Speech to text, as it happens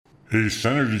A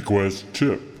Synergy Quest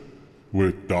tip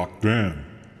with Doc Dan,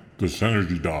 the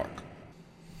Synergy Doc.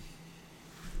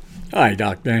 Hi,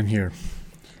 Doc Dan here.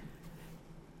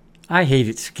 I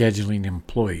hated scheduling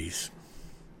employees.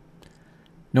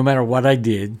 No matter what I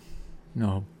did,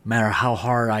 no matter how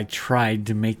hard I tried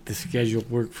to make the schedule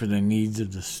work for the needs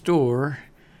of the store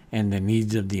and the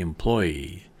needs of the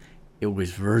employee, it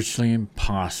was virtually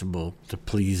impossible to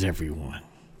please everyone.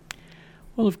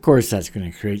 Well, of course, that's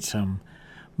going to create some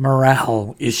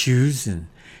morale issues, and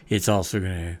it's also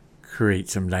going to create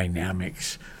some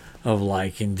dynamics of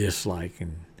like and dislike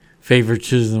and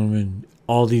favoritism, and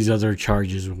all these other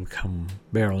charges will come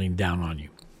barreling down on you.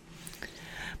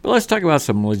 But let's talk about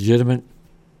some legitimate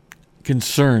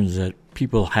concerns that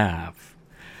people have.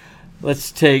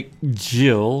 Let's take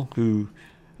Jill, who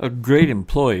a great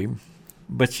employee,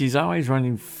 but she's always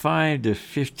running 5 to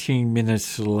 15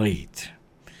 minutes late.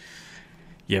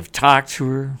 You've talked to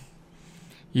her,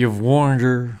 you've warned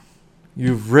her,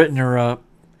 you've written her up,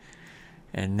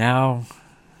 and now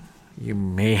you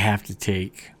may have to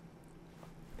take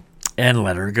and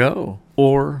let her go,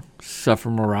 or suffer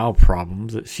morale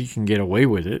problems that she can get away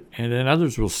with it, and then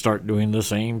others will start doing the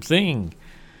same thing.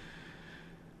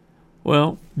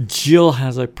 Well, Jill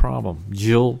has a problem.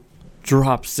 Jill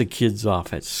drops the kids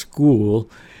off at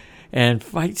school and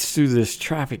fights through this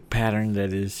traffic pattern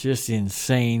that is just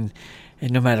insane,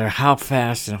 and no matter how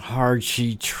fast and hard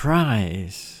she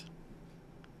tries,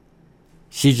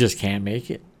 she just can't make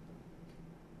it.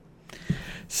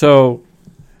 So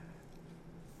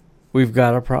we've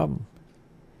got a problem.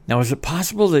 Now, is it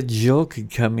possible that Jill could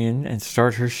come in and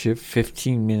start her shift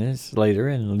 15 minutes later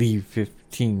and leave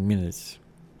 15 minutes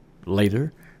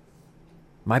later?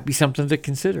 Might be something to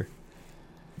consider.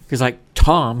 Because like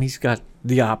Tom, he's got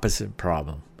the opposite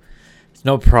problem. It's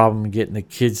no problem getting the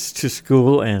kids to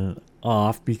school and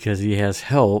off because he has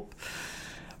help.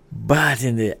 But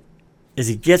as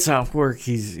he gets off work,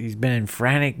 he's been in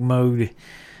frantic mode.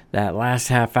 That last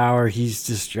half hour, he's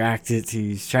distracted.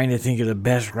 He's trying to think of the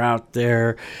best route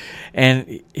there.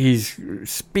 And he's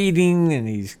speeding and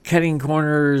he's cutting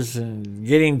corners and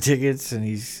getting tickets. And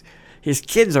his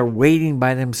kids are waiting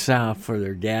by themselves for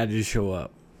their dad to show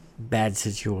up. Bad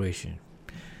situation.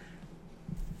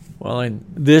 Well, in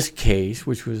this case,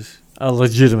 which was a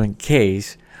legitimate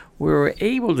case, we were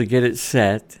able to get it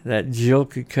set that Jill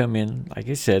could come in, like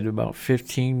I said, about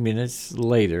 15 minutes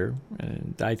later.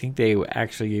 And I think they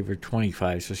actually gave her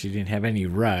 25, so she didn't have any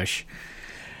rush.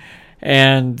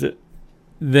 And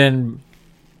then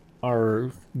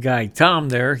our guy Tom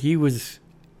there, he was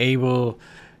able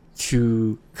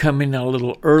to come in a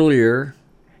little earlier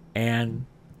and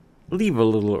leave a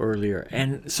little earlier.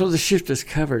 And so the shift is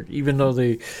covered, even though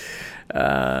they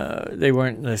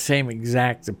weren't in the same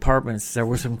exact departments. There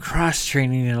was some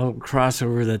cross-training and a little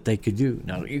crossover that they could do.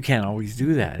 Now, you can't always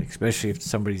do that, especially if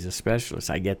somebody's a specialist.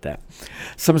 I get that.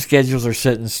 Some schedules are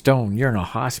set in stone. You're in a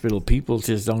hospital. People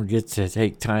just don't get to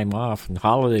take time off and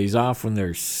holidays off when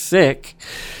they're sick,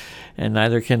 and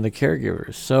neither can the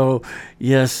caregivers. So,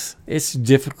 yes, it's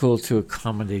difficult to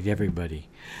accommodate everybody.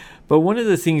 But one of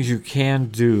the things you can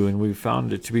do, and we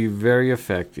found it to be very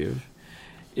effective,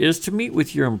 is to meet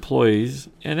with your employees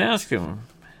and ask them,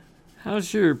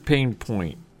 how's your pain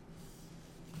point?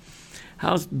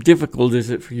 How difficult is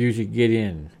it for you to get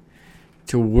in,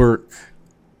 to work,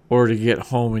 or to get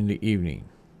home in the evening?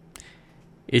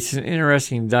 It's an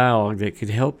interesting dialogue that could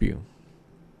help you.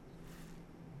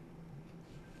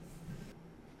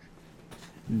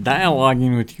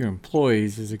 Dialoguing with your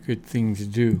employees is a good thing to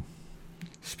do,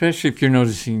 especially if you're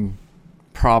noticing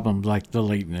problems like the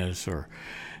lateness, or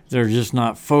they're just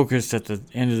not focused at the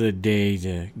end of the day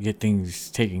to get things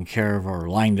taken care of or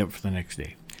lined up for the next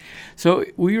day. So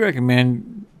we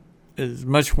recommend as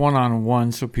much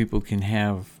one-on-one so people can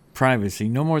have privacy,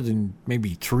 no more than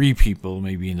maybe 3 people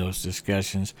maybe in those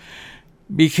discussions,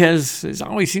 because it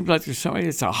always seems like there's somebody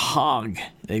that's a hog.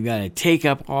 They've got to take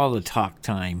up all the talk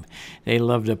time. They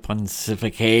love to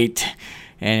pontificate,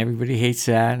 and everybody hates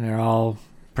that, and they're all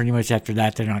pretty much after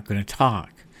that they're not going to talk.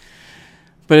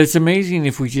 But it's amazing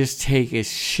if we just take a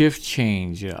shift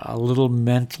change, a little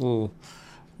mental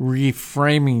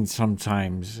reframing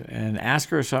sometimes, and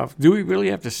ask ourselves, do we really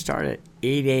have to start at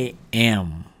 8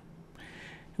 a.m.?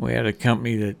 We had a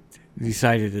company that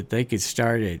decided that they could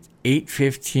start at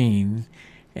 8:15,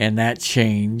 and that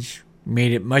change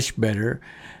made it much better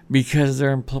because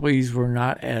their employees were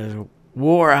not as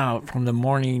wore out from the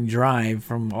morning drive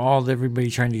from everybody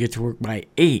trying to get to work by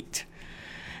 8.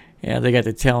 Yeah, they got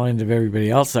the tail end of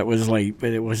everybody else that was late,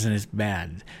 but it wasn't as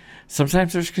bad.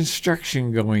 Sometimes there's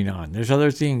construction going on. There's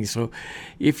other things. So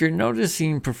if you're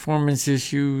noticing performance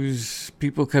issues,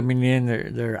 people coming in,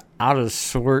 they're out of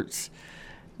sorts,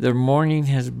 their morning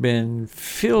has been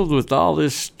filled with all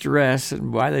this stress,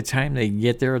 and by the time they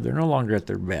get there, they're no longer at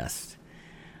their best.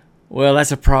 Well,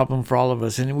 that's a problem for all of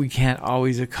us, and we can't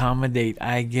always accommodate.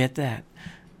 I get that.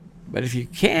 But if you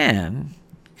can,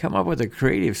 come up with a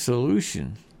creative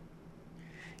solution,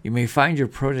 you may find your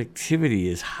productivity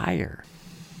is higher.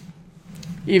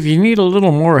 If you need a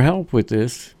little more help with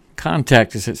this,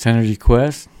 contact us at Synergy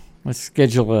Quest. Let's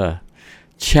schedule a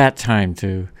chat time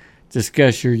to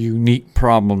discuss your unique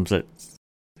problems that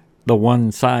the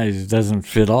one size doesn't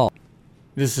fit all.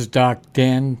 This is Doc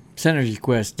Dan, Synergy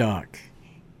Quest Doc.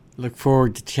 Look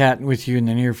forward to chatting with you in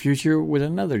the near future with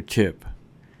another tip.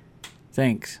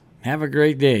 Thanks. Have a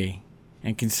great day,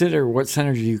 and consider what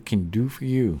Synergy can do for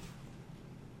you.